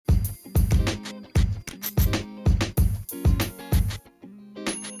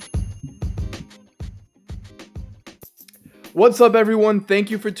What's up, everyone?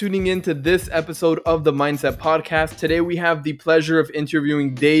 Thank you for tuning in to this episode of the Mindset Podcast. Today, we have the pleasure of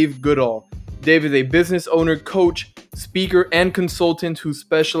interviewing Dave Goodall. Dave is a business owner, coach, speaker, and consultant who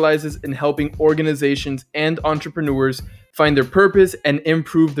specializes in helping organizations and entrepreneurs find their purpose and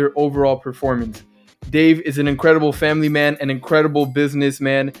improve their overall performance. Dave is an incredible family man, an incredible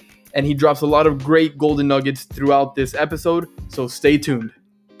businessman, and he drops a lot of great golden nuggets throughout this episode, so stay tuned.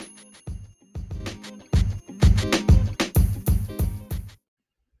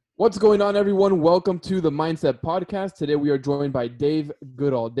 What's going on, everyone? Welcome to the Mindset Podcast. Today we are joined by Dave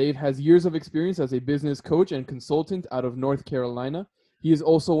Goodall. Dave has years of experience as a business coach and consultant out of North Carolina. He is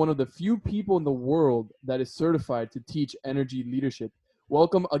also one of the few people in the world that is certified to teach energy leadership.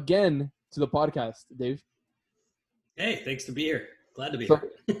 Welcome again to the podcast, Dave. Hey, thanks to be here. Glad to be here.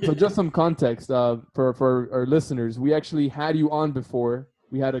 So just some context for our listeners. We actually had you on before.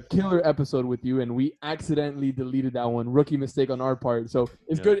 We had a killer episode with you, and we accidentally deleted that one. Rookie mistake on our part. So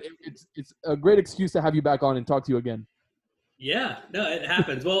it's good. It's a great excuse to have you back on and talk to you again. Yeah, no, it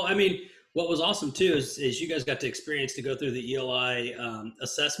happens. Well, I mean, what was awesome too is you guys got to experience to go through the ELI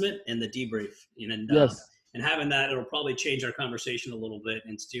assessment and the debrief. Yes. And having that, it'll probably change our conversation a little bit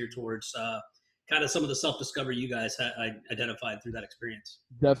and steer towards kind of some of the self-discovery you guys identified through that experience.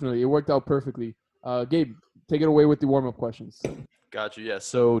 Definitely. It worked out perfectly. Gabe, take it away with the warm-up questions. Gotcha. Yeah.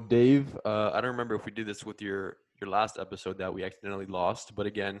 So Dave, I don't remember if we did this with your last episode that we accidentally lost, but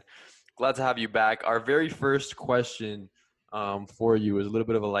again, glad to have you back. Our very first question for you is a little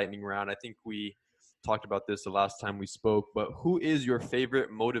bit of a lightning round. I think we talked about this the last time we spoke, but who is your favorite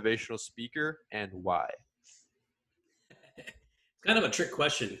motivational speaker and why? It's kind of a trick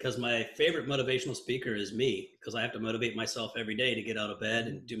question because my favorite motivational speaker is me, because I have to motivate myself every day to get out of bed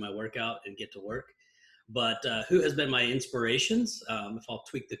and do my workout and get to work. But who has been my inspirations? If I'll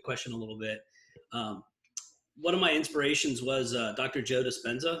tweak the question a little bit, one of my inspirations was Dr. Joe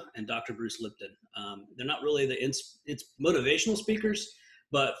Dispenza and Dr. Bruce Lipton. They're not really it's motivational speakers,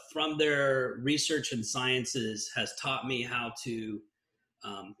 but from their research and sciences has taught me how to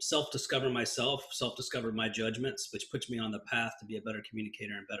self-discover myself, self-discover my judgments, which puts me on the path to be a better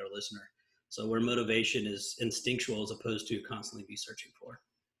communicator and better listener. So where motivation is instinctual as opposed to constantly be searching for.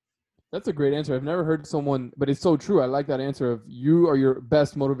 That's a great answer. I've never heard someone, but it's so true. I like that answer of you are your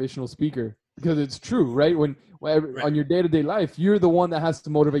best motivational speaker because it's true, right? When on your day-to-day life, you're the one that has to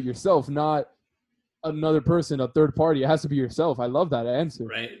motivate yourself, not another person, a third party. It has to be yourself. I love that answer.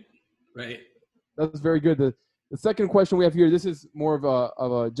 Right. That's very good. The second question we have here, this is more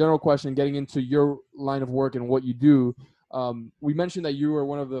of a general question getting into your line of work and what you do. We mentioned that you are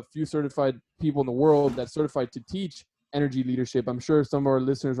one of the few certified people in the world that's certified to teach energy leadership. I'm sure some of our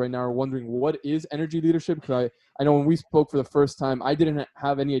listeners right now are wondering, what is energy leadership? Because I know when we spoke for the first time, I didn't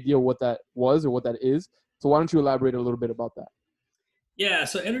have any idea what that was or what that is. So why don't you elaborate a little bit about that? Yeah,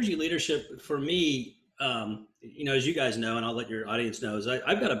 so energy leadership for me, as you guys know, and I'll let your audience know, is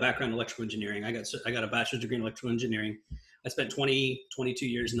I've got a background in electrical engineering. I got a bachelor's degree in electrical engineering. I spent 22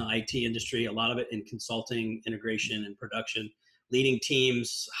 years in the IT industry, a lot of it in consulting, integration, and production, leading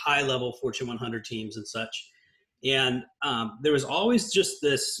teams, high-level Fortune 100 teams and such. And there was always just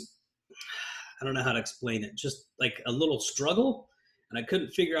this, I don't know how to explain it, just like a little struggle. And I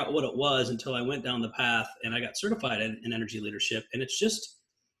couldn't figure out what it was until I went down the path and I got certified in energy leadership. And it's just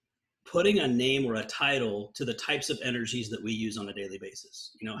putting a name or a title to the types of energies that we use on a daily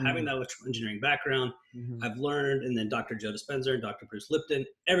basis. Having that electrical engineering background, I've learned, and then Dr. Joe Dispenza and Dr. Bruce Lipton,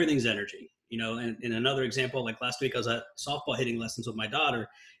 everything's energy. And in another example, like last week, I was at softball hitting lessons with my daughter.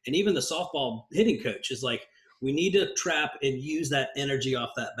 And even the softball hitting coach is like, we need to trap and use that energy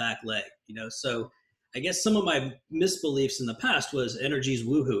off that back leg, So I guess some of my misbeliefs in the past was energy's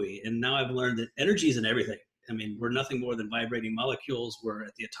woohooey. And now I've learned that energy is in everything. I mean, we're nothing more than vibrating molecules. We're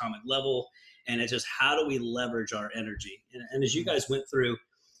at the atomic level. And it's just, how do we leverage our energy? And as you guys went through,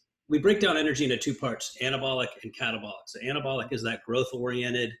 we break down energy into two parts, anabolic and catabolic. So anabolic is that growth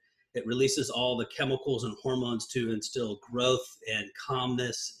oriented. It releases all the chemicals and hormones to instill growth and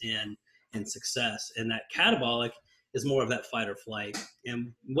calmness and success. And that catabolic is more of that fight or flight.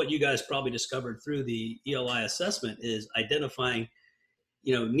 And what you guys probably discovered through the ELI assessment is identifying,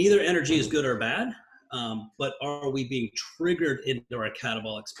 neither energy is good or bad, but are we being triggered into our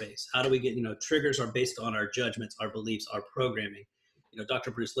catabolic space? How do we get, triggers are based on our judgments, our beliefs, our programming.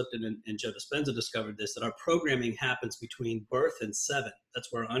 Dr. Bruce Lipton and Joe Dispenza discovered this, that our programming happens between birth and 7.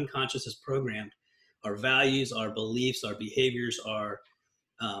 That's where our unconscious is programmed. Our values, our beliefs, our behaviors, our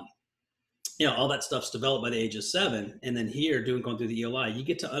all that stuff's developed by the age of 7. And then here, going through the ELI, you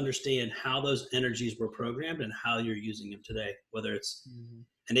get to understand how those energies were programmed and how you're using them today, whether it's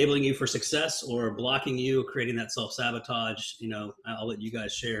enabling you for success or blocking you, creating that self-sabotage. I'll let you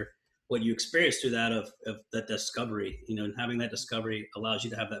guys share what you experienced through that of that discovery, and having that discovery allows you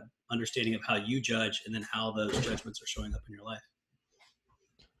to have that understanding of how you judge and then how those judgments are showing up in your life.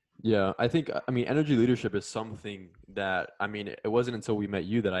 Yeah, I mean, energy leadership is something that, I mean, it wasn't until we met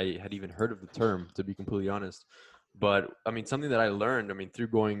you that I had even heard of the term, to be completely honest. But I mean, something that I learned, I mean, through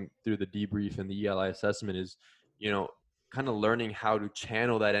going through the debrief and the ELI assessment is, kind of learning how to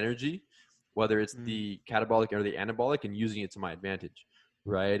channel that energy, whether it's the catabolic or the anabolic, and using it to my advantage.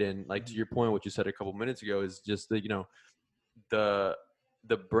 Right. And like to your point, what you said a couple minutes ago is just that,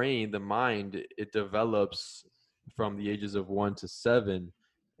 the brain, the mind, it develops from the ages of 1 to 7,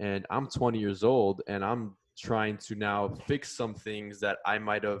 and I'm 20 years old, and I'm trying to now fix some things that I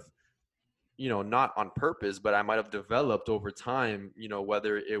might have, not on purpose, but I might have developed over time,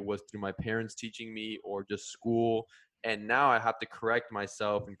 whether it was through my parents teaching me or just school. And now I have to correct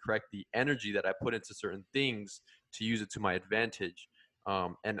myself and correct the energy that I put into certain things to use it to my advantage.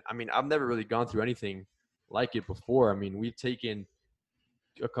 And I mean, I've never really gone through anything like it before. I mean, we've taken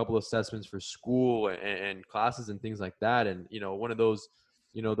a couple assessments for school and classes and things like that. And, one of those,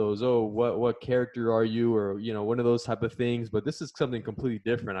 oh, what character are you? Or, one of those type of things. But this is something completely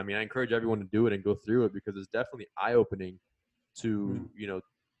different. I mean, I encourage everyone to do it and go through it, because it's definitely eye-opening to,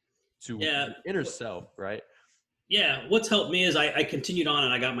 to your inner self, right? Yeah, what's helped me is I continued on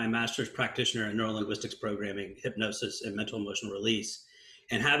and I got my master's practitioner in neurolinguistics programming, hypnosis, and mental emotional release.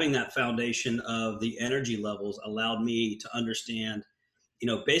 And having that foundation of the energy levels allowed me to understand,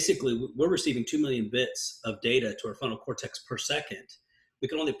 basically we're receiving 2 million bits of data to our frontal cortex per second. We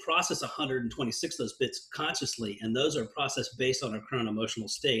can only process 126 of those bits consciously, and those are processed based on our current emotional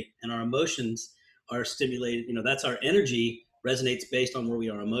state. And our emotions are stimulated, that's our energy resonates based on where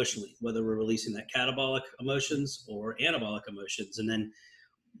we are emotionally, whether we're releasing that catabolic emotions or anabolic emotions. And then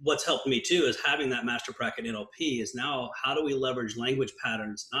what's helped me too is having that master prac in NLP is now how do we leverage language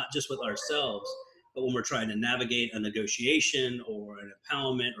patterns, not just with ourselves, but when we're trying to navigate a negotiation or an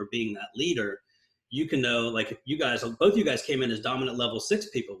empowerment or being that leader. You can know, like both you guys came in as dominant level 6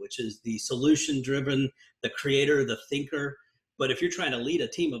 people, which is the solution driven, the creator, the thinker. But if you're trying to lead a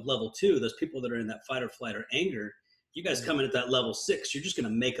team of level 2, those people that are in that fight or flight or anger, you guys come in at that level 6, you're just going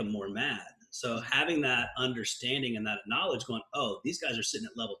to make them more mad. So having that understanding and that knowledge going, oh, these guys are sitting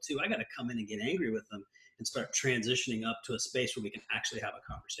at level 2, I got to come in and get angry with them and start transitioning up to a space where we can actually have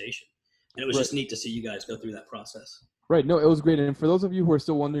a conversation. And it was just neat to see you guys go through that process. Right. No, it was great. And for those of you who are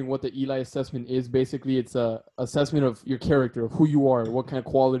still wondering what the Eli assessment is, basically it's a assessment of your character, of who you are, what kind of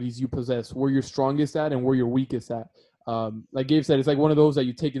qualities you possess, where you're strongest at and where you're weakest at. Like Gabe said, it's like one of those that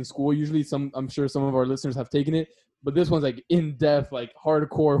you take in school. Usually I'm sure some of our listeners have taken it, but this one's like in depth, like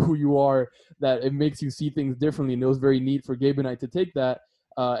hardcore who you are, that it makes you see things differently. And it was very neat for Gabe and I to take that.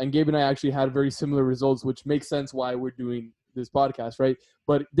 And Gabe and I actually had very similar results, which makes sense why we're doing this podcast, right?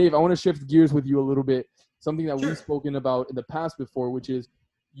 But Dave, I want to shift gears with you a little bit. Something that we've spoken about in the past before, which is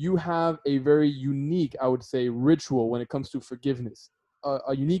you have a very unique, I would say, ritual when it comes to forgiveness.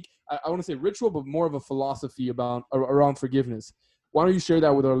 A unique, I want to say ritual, but more of a philosophy around forgiveness. Why don't you share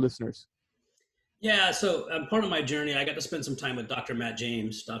that with our listeners? Yeah, so part of my journey, I got to spend some time with Dr. Matt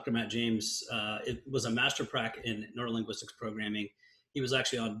James. Dr. Matt James it was a master prac in neurolinguistics programming. He was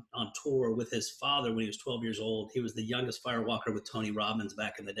actually on tour with his father when he was 12 years old. He was the youngest firewalker with Tony Robbins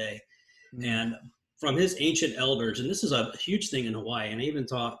back in the day. And from his ancient elders, and this is a huge thing in Hawaii, and I even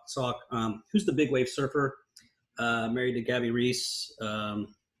saw who's the big wave surfer, married to Gabby Reese.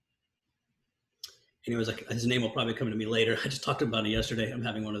 Anyways, his name will probably come to me later. I just talked about it yesterday. I'm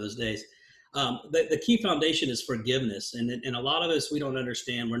having one of those days. The key foundation is forgiveness. And a lot of us, we don't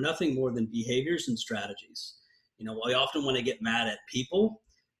understand. We're nothing more than behaviors and strategies. We often want to get mad at people,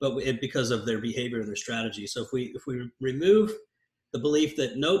 but because of their behavior and their strategy. So if we remove the belief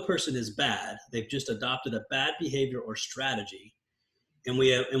that no person is bad, they've just adopted a bad behavior or strategy, and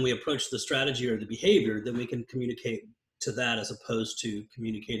we approach the strategy or the behavior, then we can communicate to that as opposed to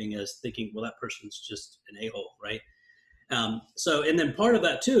communicating as thinking, well, that person's just an a-hole, right? And then part of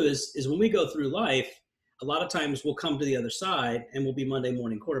that too is when we go through life, a lot of times we'll come to the other side and we'll be Monday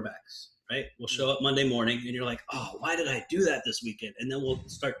morning quarterbacks, right? We'll show up Monday morning and you're like, oh, why did I do that this weekend? And then we'll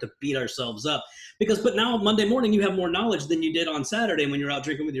start to beat ourselves up but now Monday morning you have more knowledge than you did on Saturday when you're out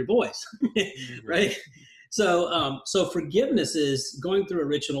drinking with your boys, right? So forgiveness is going through a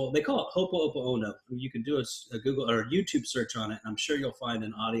ritual. They call it Ho'oponopono. You can do a Google or a YouTube search on it, and I'm sure you'll find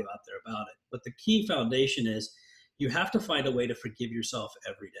an audio out there about it. But the key foundation is you have to find a way to forgive yourself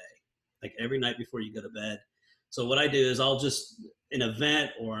every day, like every night before you go to bed. So what I do is I'll just, an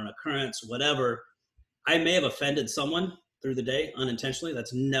event or an occurrence, whatever, I may have offended someone, through the day unintentionally.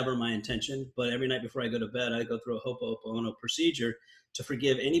 That's never my intention. But every night before I go to bed, I go through a Ho'oponopono procedure to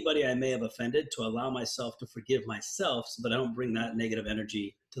forgive anybody I may have offended, to allow myself to forgive myself so that I don't bring that negative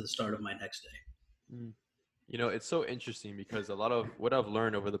energy to the start of my next day. Mm. You know, it's so interesting because a lot of what I've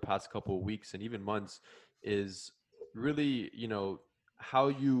learned over the past couple of weeks and even months is really, you know, how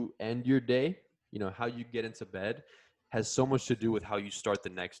you end your day, you know, how you get into bed has so much to do with how you start the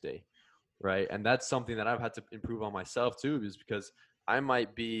next day, right? And that's something that I've had to improve on myself too, is because I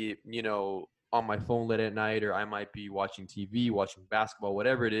might be, you know, on my phone late at night, or I might be watching TV, watching basketball,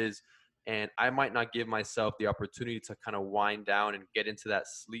 whatever it is, and I might not give myself the opportunity to kind of wind down and get into that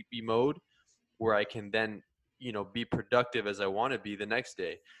sleepy mode where I can then, you know, be productive as I want to be the next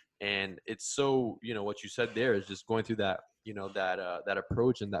day. And it's so, you know, what you said there is just going through that, you know, that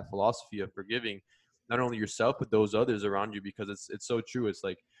approach and that philosophy of forgiving not only yourself but those others around you, because it's so true. It's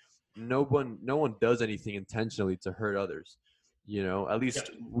like no one does anything intentionally to hurt others, you know, at least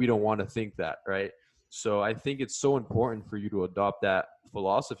Yep. we don't want to think that, right? So I think it's so important for you to adopt that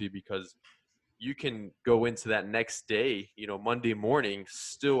philosophy, because you can go into that next day, you know, Monday morning,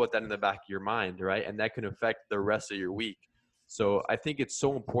 still with that in the back of your mind, right? And that can affect the rest of your week. So I think it's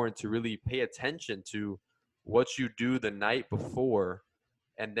so important to really pay attention to what you do the night before,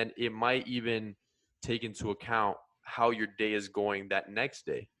 and then it might even take into account how your day is going that next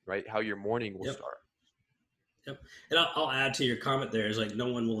day, right? How your morning will Yep. start. Yep. And I'll add to your comment there is like,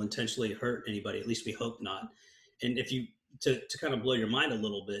 no one will intentionally hurt anybody. At least we hope not. And if you, to kind of blow your mind a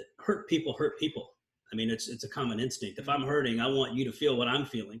little bit, hurt people hurt people. I mean, it's a common instinct. If I'm hurting, I want you to feel what I'm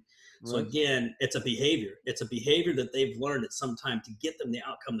feeling. So Right. again, it's a behavior. It's a behavior that they've learned at some time to get them the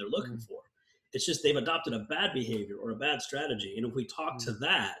outcome they're looking for. It's just they've adopted a bad behavior or a bad strategy. And if we talk to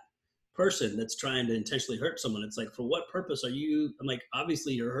that person that's trying to intentionally hurt someone, it's like, for what purpose are you? I'm like,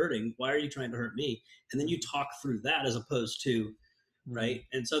 obviously you're hurting. Why are you trying to hurt me? And then you talk through that as opposed to, right?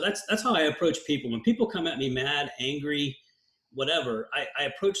 And so that's how I approach people. When people come at me mad, angry, whatever, I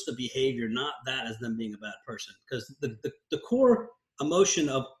approach the behavior, not that as them being a bad person, because the core emotion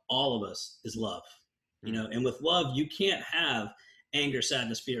of all of us is love, you know. And with love, you can't have anger,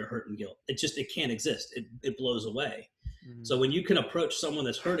 sadness, fear, hurt, and guilt. It can't exist. It blows away. So when you can approach someone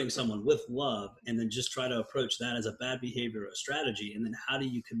that's hurting someone with love, and then just try to approach that as a bad behavior or a strategy, and then how do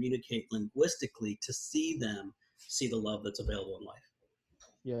you communicate linguistically to see them see the love that's available in life?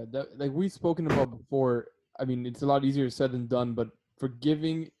 Yeah, that, like we've spoken about before. I mean, it's a lot easier said than done, but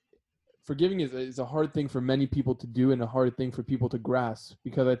forgiving is a hard thing for many people to do, and a hard thing for people to grasp,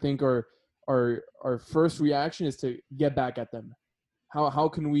 because I think our first reaction is to get back at them. How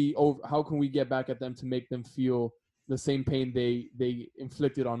can we get back at them to make them feel the same pain they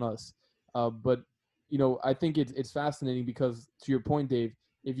inflicted on us? But you know, I think it's fascinating, because to your point, Dave,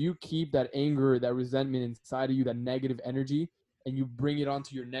 if you keep that anger, that resentment inside of you, that negative energy, and you bring it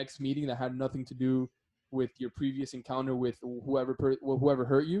onto your next meeting that had nothing to do with your previous encounter with whoever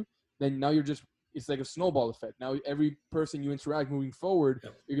hurt you, then now it's like a snowball effect. Now every person you interact moving forward,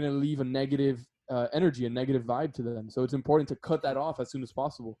 you're going to leave a negative energy, a negative vibe to them. So it's important to cut that off as soon as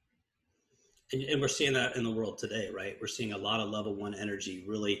possible. And we're seeing that in the world today, right? We're seeing a lot of level one energy,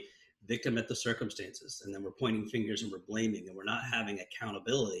 really victim at the circumstances. And then we're pointing fingers and we're blaming, and we're not having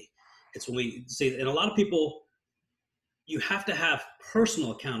accountability. It's when we see, and a lot of people, you have to have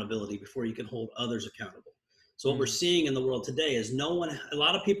personal accountability before you can hold others accountable. So what we're seeing in the world today is a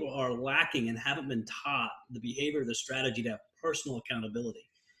lot of people are lacking and haven't been taught the behavior, the strategy to have personal accountability.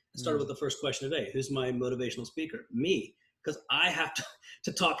 It started with the first question today: who's my motivational speaker? Me, because I have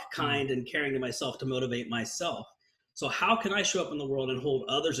to talk kind and caring to myself to motivate myself. So how can I show up in the world and hold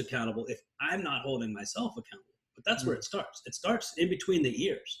others accountable if I'm not holding myself accountable? But that's where it starts. It starts in between the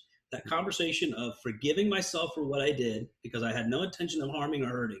ears. That conversation of forgiving myself for what I did because I had no intention of harming or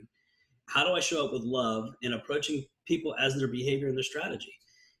hurting. How do I show up with love and approaching people as their behavior and their strategy?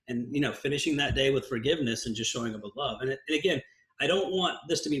 And, you know, finishing that day with forgiveness and just showing up with love. And again, I don't want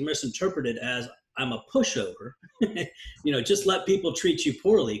this to be misinterpreted as I'm a pushover. You know, just let people treat you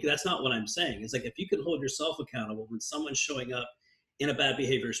poorly. That's not what I'm saying. It's like, if you can hold yourself accountable when someone's showing up in a bad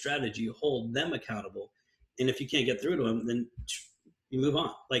behavior strategy, you hold them accountable. And if you can't get through to them, then you move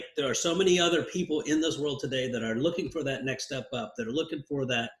on. Like, there are so many other people in this world today that are looking for that next step up, that are looking for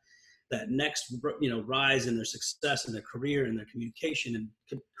that next, you know, rise in their success in their career and their communication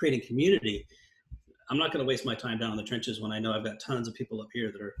and creating community. I'm not going to waste my time down in the trenches when I know I've got tons of people up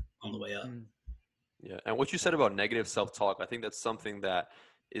here that are on the way up. Yeah. And what you said about negative self-talk, I think that's something that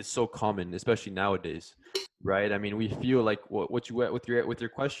is so common, especially nowadays, right? I mean, we feel like what you with your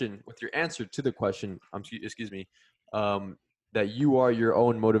question, with your answer to the question, excuse me, that you are your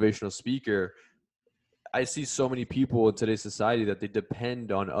own motivational speaker. I see so many people in today's society that they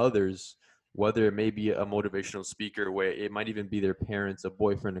depend on others, whether it may be a motivational speaker, where it might even be their parents, a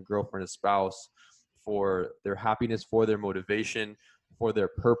boyfriend, a girlfriend, a spouse, for their happiness, for their motivation, for their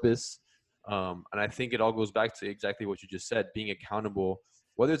purpose. And I think it all goes back to exactly what you just said, being accountable,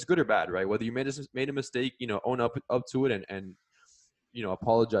 whether it's good or bad, right? Whether you made a mistake, own up to it, and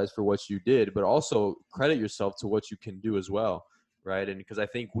apologize for what you did, but also credit yourself to what you can do as well, right? And because I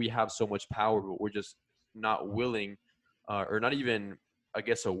think we have so much power, but we're just not willing, or not even, I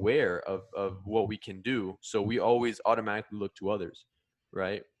guess, aware of what we can do. So we always automatically look to others,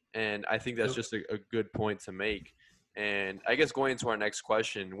 right? And I think that's just a good point to make. And I guess going into our next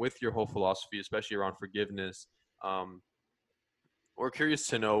question, with your whole philosophy, especially around forgiveness, um, we're curious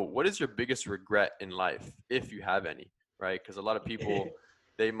to know, what is your biggest regret in life, if you have any, right? Because a lot of people,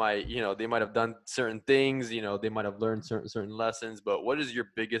 they might have done certain things, they might have learned certain lessons, but what is your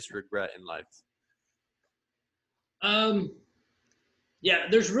biggest regret in life? Um, yeah,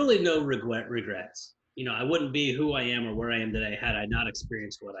 there's really no regrets. I wouldn't be who I am or where I am today had I not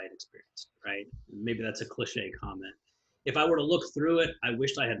experienced what I had experienced, right? Maybe that's a cliche comment. If I were to look through it, I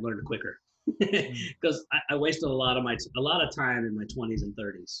wished I had learned quicker because I wasted a lot of time in my 20s and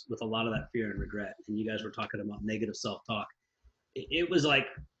 30s with a lot of that fear and regret. And you guys were talking about negative self-talk. It was like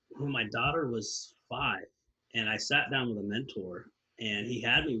when my daughter was 5 and I sat down with a mentor and he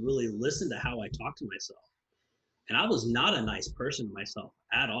had me really listen to how I talk to myself. And I was not a nice person to myself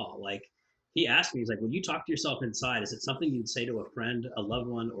at all. Like, he asked me, he's like, when you talk to yourself inside, is it something you'd say to a friend, a loved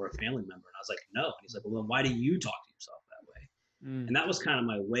one, or a family member? And I was like, no. And he's like, well, then why do you talk to yourself that way? And that was kind of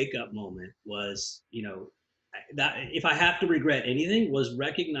my wake up moment, was, that if I have to regret anything, was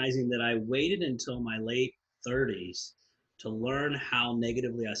recognizing that I waited until my late 30s to learn how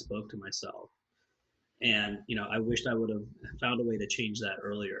negatively I spoke to myself. And, I wished I would have found a way to change that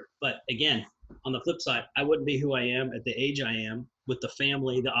earlier. But again, on the flip side, I wouldn't be who I am at the age I am, with the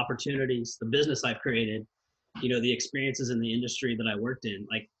family, the opportunities, the business I've created, the experiences in the industry that I worked in.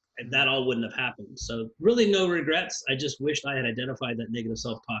 Like, that all wouldn't have happened. So really no regrets. I just wished I had identified that negative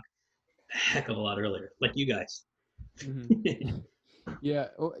self-talk a heck of a lot earlier, like you guys. Mm-hmm. Yeah.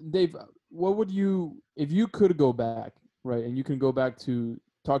 Dave, what would you, if you could go back, right, and you can go back to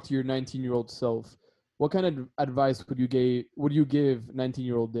talk to your 19-year-old self, what kind of advice would you give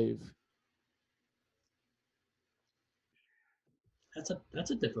 19-year-old Dave?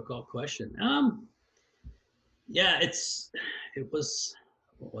 That's a difficult question. Yeah, it was,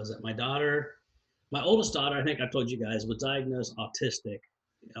 what was it? My oldest daughter, I think I told you guys, was diagnosed autistic,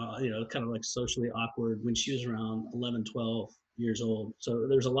 kind of like socially awkward when she was around 11, 12 years old. So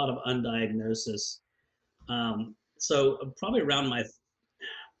there's a lot of undiagnosis. So probably around my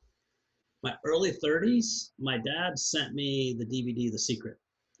early 30s, my dad sent me the DVD, The Secret,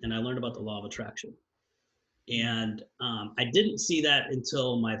 and I learned about the law of attraction. And I didn't see that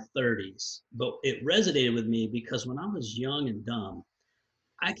until my 30s, but it resonated with me because when I was young and dumb,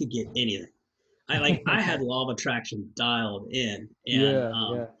 I could get anything. I had law of attraction dialed in. And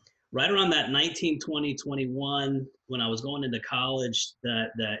Yeah. right around that 19, 20, 21, when I was going into college,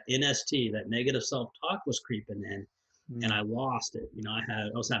 that NST, that negative self-talk, was creeping in, and I lost it. I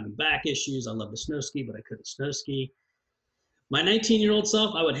was having back issues. I loved to snow ski, but I couldn't snow ski. My 19-year-old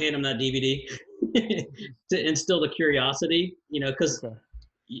self, I would hand him that DVD to instill the curiosity, because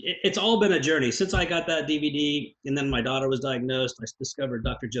it's all been a journey since I got that DVD. And then my daughter was diagnosed. I discovered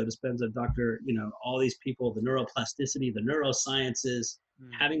Dr. Joe Dispenza, all these people, the neuroplasticity, the neurosciences.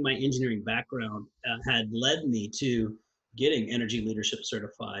 Having my engineering background had led me to getting energy leadership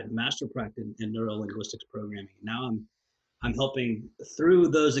certified, master practice in neuro linguistics programming. Now I'm helping through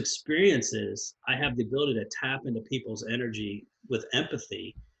those experiences. I have the ability to tap into people's energy with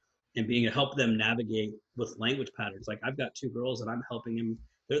empathy and being to help them navigate with language patterns. Like, I've got 2 girls and I'm helping them.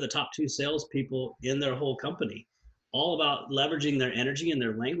 They're the top 2 salespeople in their whole company, all about leveraging their energy and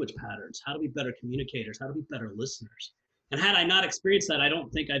their language patterns, how to be better communicators, how to be better listeners. And had I not experienced that, I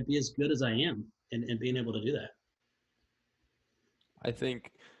don't think I'd be as good as I am in being able to do that. I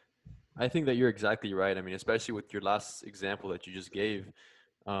think I think that you're exactly right. I mean, especially with your last example that you just gave,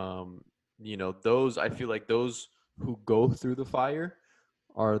 um, those, I feel like those who go through the fire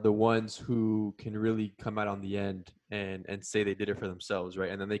are the ones who can really come out on the end and say they did it for themselves, right?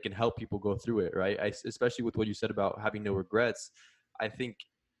 And then they can help people go through it, right? Especially with what you said about having no regrets. I think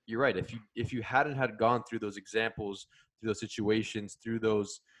you're right. If you hadn't had gone through those examples, through those situations, through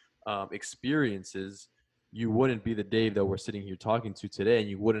those experiences, you wouldn't be the Dave that we're sitting here talking to today, and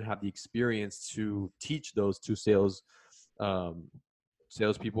you wouldn't have the experience to teach those 2 um,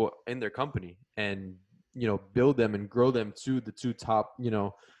 salespeople in their company, and build them and grow them to the 2 top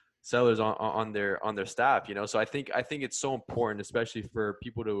sellers on their staff, you know. So I think it's so important, especially for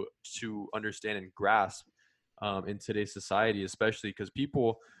people to understand and grasp in today's society, especially because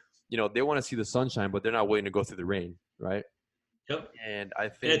people, you know, they want to see the sunshine, but they're not willing to go through the rain, right? Yep. And I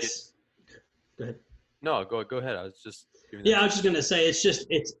And think go ahead. no, go ahead. I was just giving that. Yeah, I was just going to say,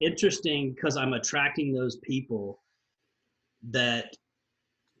 it's interesting because I'm attracting those people that,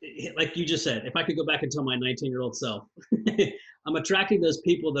 like you just said, if I could go back and tell my 19-year-old self, I'm attracting those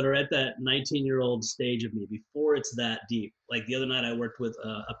people that are at that 19-year-old stage of me before it's that deep. Like the other night, I worked with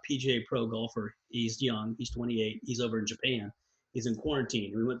a PGA Pro golfer. He's young. He's 28. He's over in Japan. He's in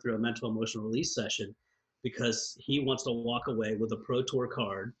quarantine. We went through a mental emotional release session because he wants to walk away with a Pro Tour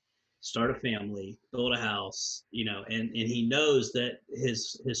card, start a family, build a house, you know, and he knows that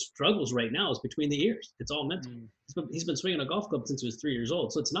his struggles right now is between the ears. It's all mental. He's been swinging a golf club since he was 3 years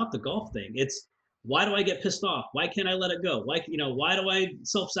old. So it's not the golf thing. It's, why do I get pissed off? Why can't I let it go? Why, you know, why do I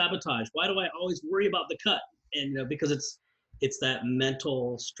self-sabotage? Why do I always worry about the cut? And, you know, because it's that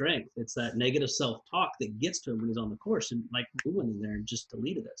mental strength. It's that negative self-talk that gets to him when he's on the course. And like, we went in there and just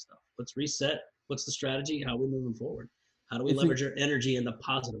deleted that stuff. Let's reset. What's the strategy? How are we moving forward? How do we leverage our energy in the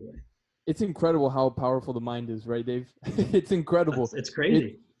positive way? It's incredible how powerful the mind is, right, Dave? It's incredible. It's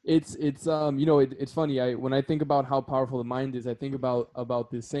crazy. It's you know, it's funny. When I think about how powerful the mind is, I think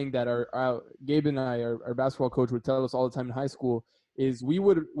about this saying that our Gabe and I, our basketball coach, would tell us all the time in high school. Is we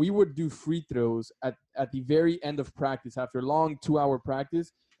would do free throws at the very end of practice after a long 2-hour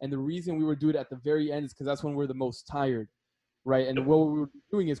practice, and the reason we would do it at the very end is because that's when we're the most tired, right? And what we would be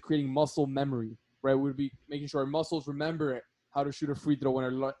doing is creating muscle memory, right? We'd be making sure our muscles remember how to shoot a free throw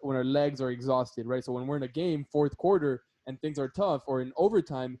when our legs are exhausted, right? So when we're in a game, fourth quarter, and things are tough, or in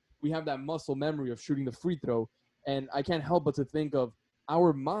overtime, we have that muscle memory of shooting the free throw. And I can't help but to think of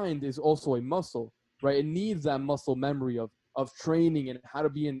our mind is also a muscle, right? It needs that muscle memory of training and how to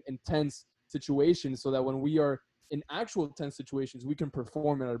be in intense situations so that when we are in actual tense situations, we can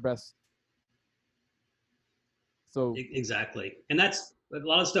perform at our best. So exactly. And that's a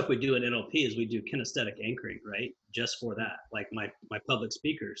lot of stuff we do in NLP is we do kinesthetic anchoring, right? Just for that. Like my public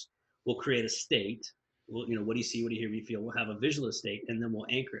speakers will create a state. Well, you know, what do you see? What do you hear? What do you feel? We'll have a visual state, and then we'll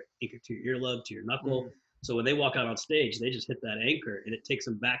anchor to your earlobe, to your knuckle. So when they walk out on stage, they just hit that anchor, and it takes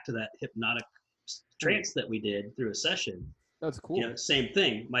them back to that hypnotic trance that we did through a session. That's cool. You know, same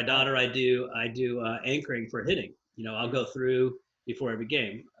thing. My daughter, I do anchoring for hitting. You know, I'll go through before every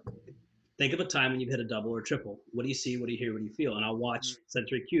game. Think of a time when you've hit a double or triple. What do you see? What do you hear? What do you feel? And I'll watch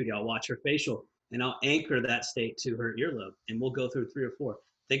sensory acuity. I'll watch her facial, and I'll anchor that state to her earlobe, and we'll go through 3 or 4.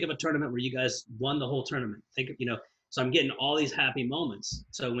 Think of a tournament where you guys won the whole tournament. Think of, you know, so I'm getting all these happy moments.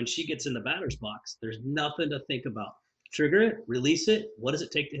 So when she gets in the batter's box, there's nothing to think about. Trigger it, release it. What does it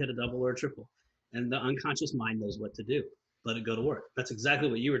take to hit a double or a triple? And the unconscious mind knows what to do. Let it go to work. That's exactly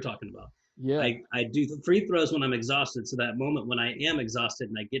what you were talking about. Yeah. I do the free throws when I'm exhausted. So that moment when I am exhausted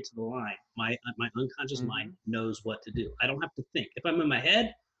and I get to the line, my unconscious mind knows what to do. I don't have to think. If I'm in my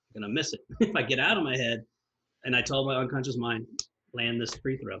head, I'm going to miss it. If I get out of my head and I tell my unconscious mind, land this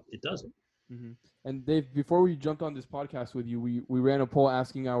free throw, it does it. And Dave, before we jumped on this podcast with you, we ran a poll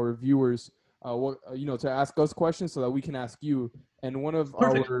asking our viewers what to ask us questions so that we can ask you. And one of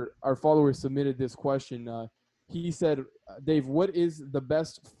our followers submitted this question. He said, Dave, what is the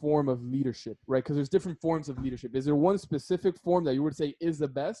best form of leadership, right? Because there's different forms of leadership. Is there one specific form that you would say is the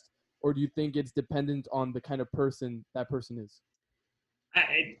best, or do you think it's dependent on the kind of person that person is?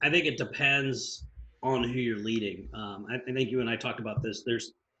 I think it depends on who you're leading. I think you and I talked about this.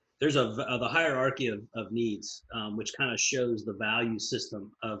 There's the hierarchy of needs, which kind of shows the value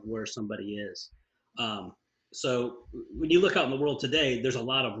system of where somebody is. So when you look out in the world today, there's a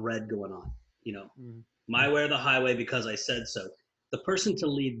lot of red going on, you know, my way or the highway because I said so. The person to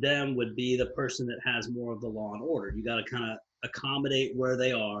lead them would be the person that has more of the law and order. You got to kind of accommodate where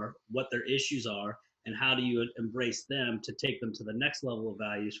they are, what their issues are, and how do you embrace them to take them to the next level of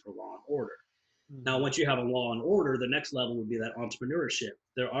values for law and order. Now, once you have a law and order, the next level would be that entrepreneurship.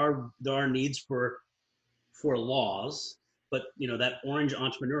 There are needs for laws, but you know, that orange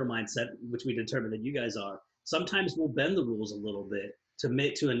entrepreneur mindset, which we determined that you guys are, sometimes we'll bend the rules a little bit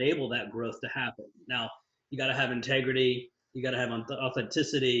to enable that growth to happen. Now, you got to have integrity, you got to have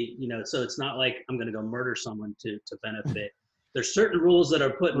authenticity, you know, so it's not like I'm going to go murder someone to benefit. There's certain rules that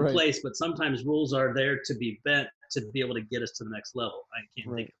are put in place, but sometimes rules are there to be bent to be able to get us to the next level. I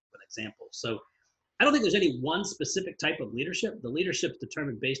can't think of an example. So I don't think there's any one specific type of leadership. The leadership's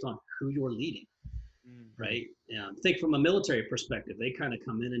determined based on who you're leading, right? Think from a military perspective. They kind of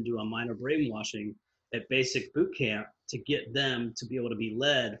come in and do a minor brainwashing at basic boot camp to get them to be able to be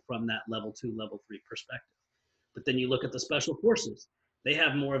led from that level 2, level 3 perspective. But then you look at the special forces. they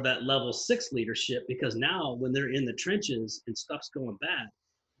have more of that level 6 leadership, because now when they're in the trenches and stuff's going bad,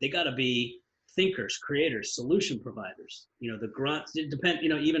 they got to be thinkers, creators, solution providers. The grunts, it depend,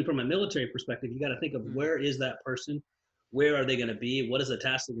 even from a military perspective, you got to think of where is that person, where are they going to be, what is the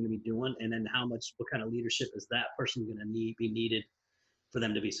task they're going to be doing, and then what kind of leadership is that person going to be needed for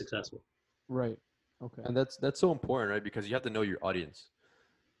them to be successful. Right. Okay. And that's so important, right? Because you have to know your audience.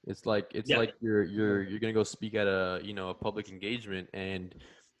 It's like you're gonna go speak at a public engagement, and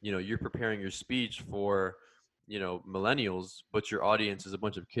you're preparing your speech for millennials, but your audience is a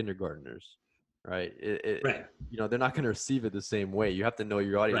bunch of kindergartners, right? Right. They're not gonna receive it the same way. You have to know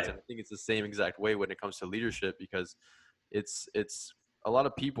your audience, Right. and I think it's the same exact way when it comes to leadership, because it's a lot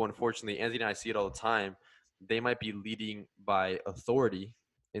of people, unfortunately, Anthony and I see it all the time. They might be leading by authority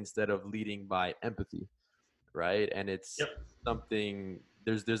instead of leading by empathy, right? And it's Yep. something,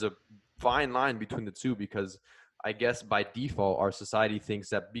 there's a fine line between the two, because I guess by default our society thinks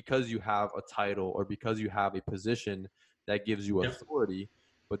that because you have a title or because you have a position that gives you Yep. authority,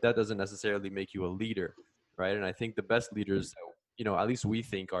 but that doesn't necessarily make you a leader, right? And I think the best leaders, at least we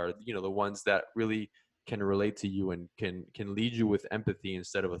think, are the ones that really can relate to you and can lead you with empathy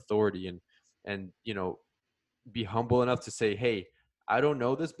instead of authority, and be humble enough to say, hey, I don't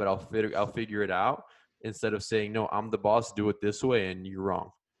know this, but I'll figure it out, instead of saying, no, I'm the boss, do it this way, and you're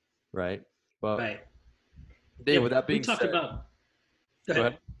wrong, right? But Right. Dave, with that We being talked said, about, go go ahead.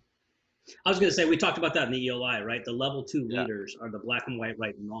 ahead. I was going to say, we talked about that in the EOI, right? The level 2 Yeah. leaders are the black and white,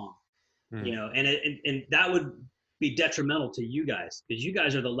 right and wrong. Mhm. And that would be detrimental to you guys, because you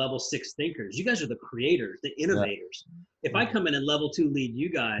guys are the level 6 thinkers. You guys are the creators, the innovators. If I come in and level 2 lead you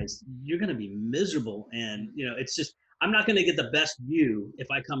guys, you're going to be miserable. And, it's just, I'm not going to get the best you if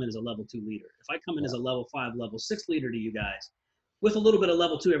I come in as a level 2 leader. If I come in as a level 5, level 6 leader to you guys, with a little bit of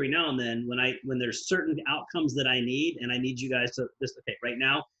level 2 every now and then, when there's certain outcomes that I need, and I need you guys to just, okay, right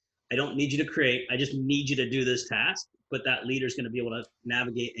now, I don't need you to create, I just need you to do this task, but that leader's going to be able to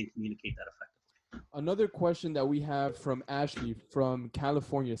navigate and communicate that effectively. Another question that we have from Ashley from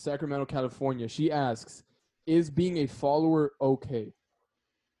California, Sacramento, California. She asks, is being a follower okay?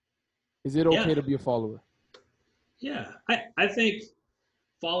 Is it okay to be a follower? Yeah. I think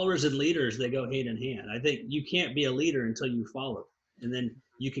followers and leaders, they go hand in hand. I think you can't be a leader until you follow, and then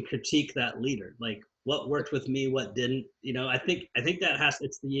you can critique that leader, like what worked with me, what didn't. I think that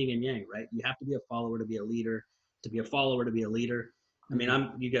it's the yin and yang, right? You have to be a follower to be a leader, to be a follower to be a leader. I mean,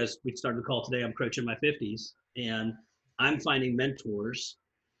 we started the call today, I'm approaching my 50s, and I'm finding mentors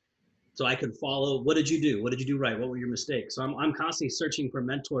so I could follow. What did you do? What did you do right? What were your mistakes? So I'm constantly searching for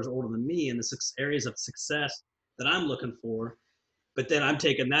mentors older than me in the areas of success that I'm looking for. But then I'm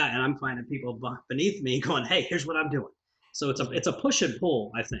taking that and I'm finding people beneath me going, hey, here's what I'm doing. So it's a push and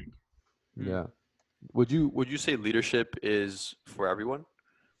pull, I think. Yeah. Would you say leadership is for everyone?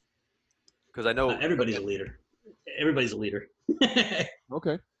 Because I know Everybody's a leader. Everybody's a leader.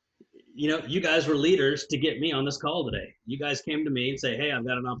 Okay. You guys were leaders to get me on this call today. You guys came to me and say, hey, I've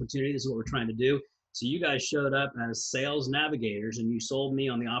got an opportunity. This is what we're trying to do. So you guys showed up as sales navigators and you sold me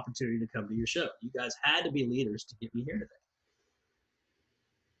on the opportunity to come to your show. You guys had to be leaders to get me here today.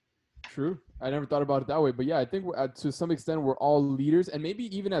 True. I never thought about it that way, but yeah, I think to some extent we're all leaders, and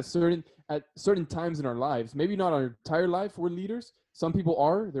maybe even at certain times in our lives. Maybe not our entire life we're leaders. Some people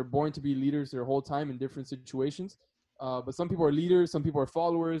are. They're born to be leaders their whole time in different situations. But some people are leaders, some people are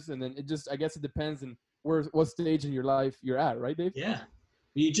followers, and then I guess it depends on what stage in your life you're at, right, Dave? Yeah.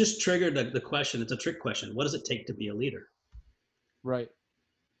 You just triggered the question. It's a trick question. What does it take to be a leader? Right.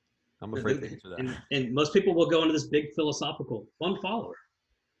 I'm afraid to answer that. And most people will go into this big philosophical one follower.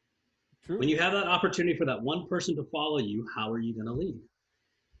 True. When you have that opportunity for that one person to follow you, how are you going to lead?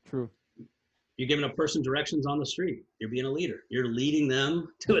 True. You're giving a person directions on the street. You're being a leader. You're leading them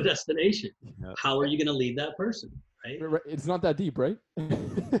to a destination. Yep. How are you going to lead that person? Right? It's not that deep, right?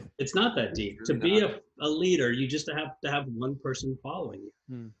 It's not that deep. It's To really be not. a leader, you just have to have one person following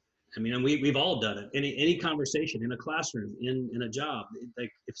you. I mean, and we've all done it. Any conversation in a classroom, in a job,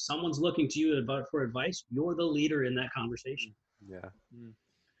 like if someone's looking to you for advice, you're the leader in that conversation. Yeah.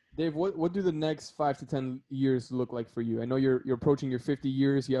 Dave, what do the next 5 to 10 years look like for you? I know you're approaching your 50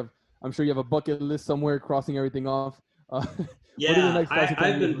 years. I'm sure you have a bucket list somewhere, crossing everything off. Yeah,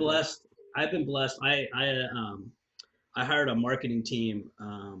 I've been blessed. I've been blessed. I hired a marketing team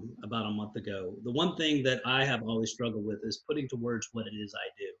about a month ago. The one thing that I have always struggled with is putting to words what it is I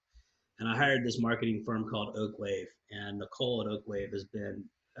do. And I hired this marketing firm called Oak Wave, and Nicole at Oak Wave has been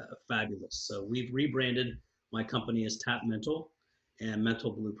fabulous. So we've rebranded my company as Tap Mental and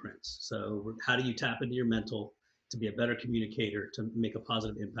Mental Blueprints. So how do you tap into your mental to be a better communicator, to make a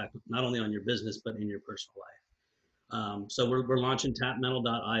positive impact, not only on your business, but in your personal life? So we're launching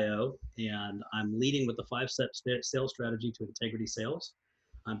tapmental.io, and I'm leading with the 5-step sales strategy to integrity sales.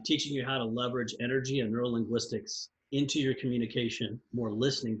 I'm teaching you how to leverage energy and neurolinguistics into your communication, more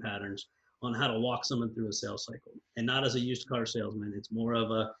listening patterns on how to walk someone through a sales cycle. And not as a used car salesman, it's more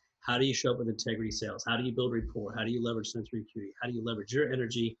of a how do you show up with integrity sales? How do you build rapport? How do you leverage sensory acuity? How do you leverage your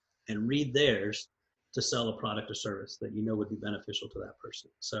energy and read theirs to sell a product or service that you know would be beneficial to that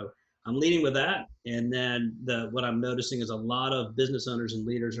person? So I'm leading with that. And then what I'm noticing is a lot of business owners and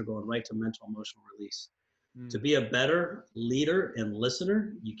leaders are going right to mental emotional release. To be a better leader and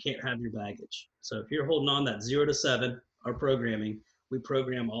listener, you can't have your baggage. So if you're holding on that 0 to 7, our programming, we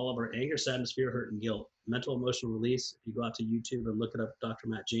program all of our anger, sadness, fear, hurt, and guilt. Mental emotional release, if you go out to YouTube and look it up, Dr.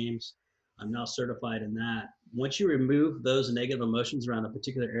 Matt James, I'm now certified in that. Once you remove those negative emotions around a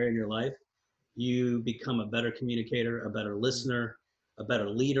particular area in your life, you become a better communicator, a better listener, a better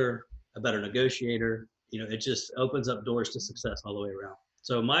leader, a better negotiator. It just opens up doors to success all the way around.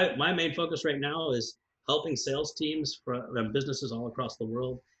 So my main focus right now is helping sales teams from businesses all across the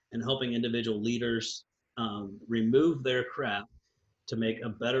world and helping individual leaders remove their crap to make a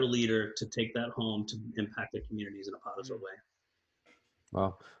better leader, to take that home, to impact their communities in a positive way.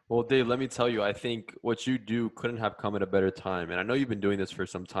 Wow. Well, Dave, let me tell you, I think what you do couldn't have come at a better time. And I know you've been doing this for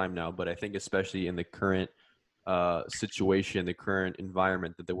some time now, but I think especially in the current situation, the current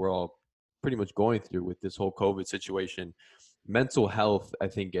environment that we're all pretty much going through with this whole COVID situation, mental health, I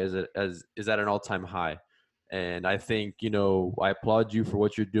think, is at an all-time high. And I think, I applaud you for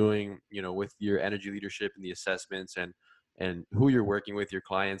what you're doing, with your energy leadership and the assessments and who you're working with, your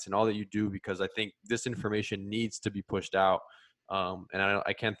clients, and all that you do, because I think this information needs to be pushed out. And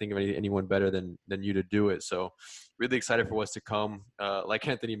I can't think of anyone better than you to do it. So really excited for what's to come. Like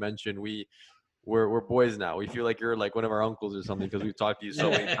Anthony mentioned, we're boys now. We feel like you're like one of our uncles or something because we've talked to you so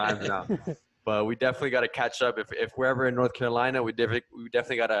many times now. But we definitely got to catch up. If we're ever in North Carolina, we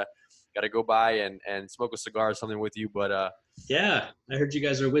definitely got to go by and smoke a cigar or something with you. But yeah, I heard you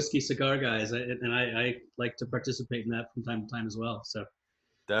guys are whiskey cigar guys, and I like to participate in that from time to time as well. So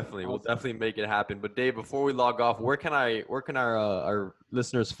definitely, we'll definitely make it happen. But Dave, before we log off, where can our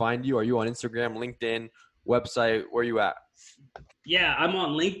listeners find you? Are you on Instagram, LinkedIn, website? Where are you at? Yeah, I'm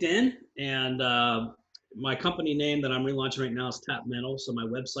on LinkedIn, and my company name that I'm relaunching right now is Tap Mental. So my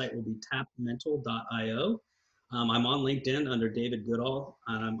website will be tapmental.io. I'm on LinkedIn under David Goodall,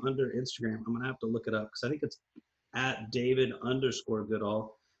 and I'm under Instagram. I'm gonna have to look it up because I think it's at David_Goodall.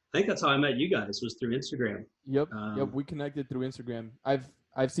 I think that's how I met you guys, was through Instagram. Yep. We connected through Instagram.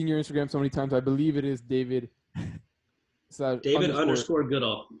 I've seen your Instagram so many times. I believe it is David.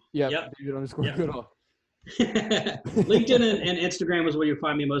 David_Goodall. Yeah. Yep. David_Goodall. LinkedIn and Instagram is where you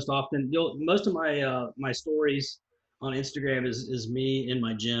find me most often. Most of my stories on Instagram is me in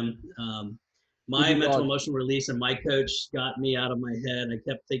my gym. My mental emotional release and my coach got me out of my head. I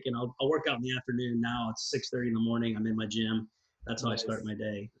kept thinking I'll work out in the afternoon. Now it's 6:30 in the morning. I'm in my gym. That's how I start my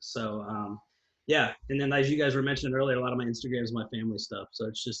day. So yeah. And then as you guys were mentioning earlier, a lot of my Instagram is my family stuff. So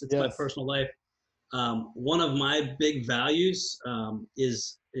it's my personal life. One of my big values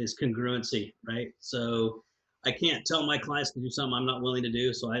is congruency, right? So I can't tell my clients to do something I'm not willing to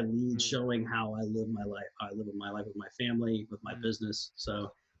do. So I lead showing how I live my life. How I live my life with my family, with my business.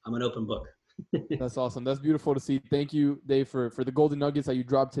 So I'm an open book. That's awesome. That's beautiful to see. Thank you, Dave, for the golden nuggets that you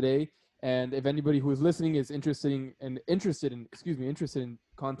dropped today. And if anybody who is listening is interested in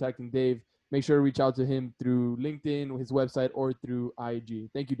contacting Dave, make sure to reach out to him through LinkedIn, his website, or through IG.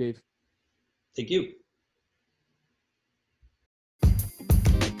 Thank you, Dave. Thank you.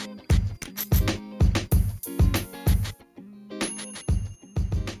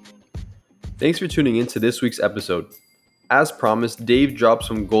 Thanks for tuning in to this week's episode. As promised, Dave dropped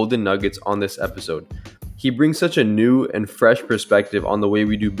some golden nuggets on this episode. He brings such a new and fresh perspective on the way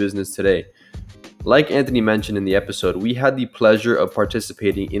we do business today. Like Anthony mentioned in the episode, we had the pleasure of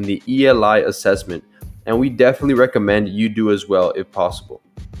participating in the ELI assessment, and we definitely recommend you do as well if possible.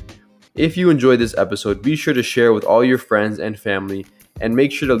 If you enjoyed this episode, be sure to share with all your friends and family, and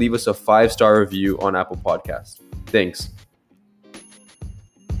make sure to leave us a 5-star review on Apple Podcasts. Thanks.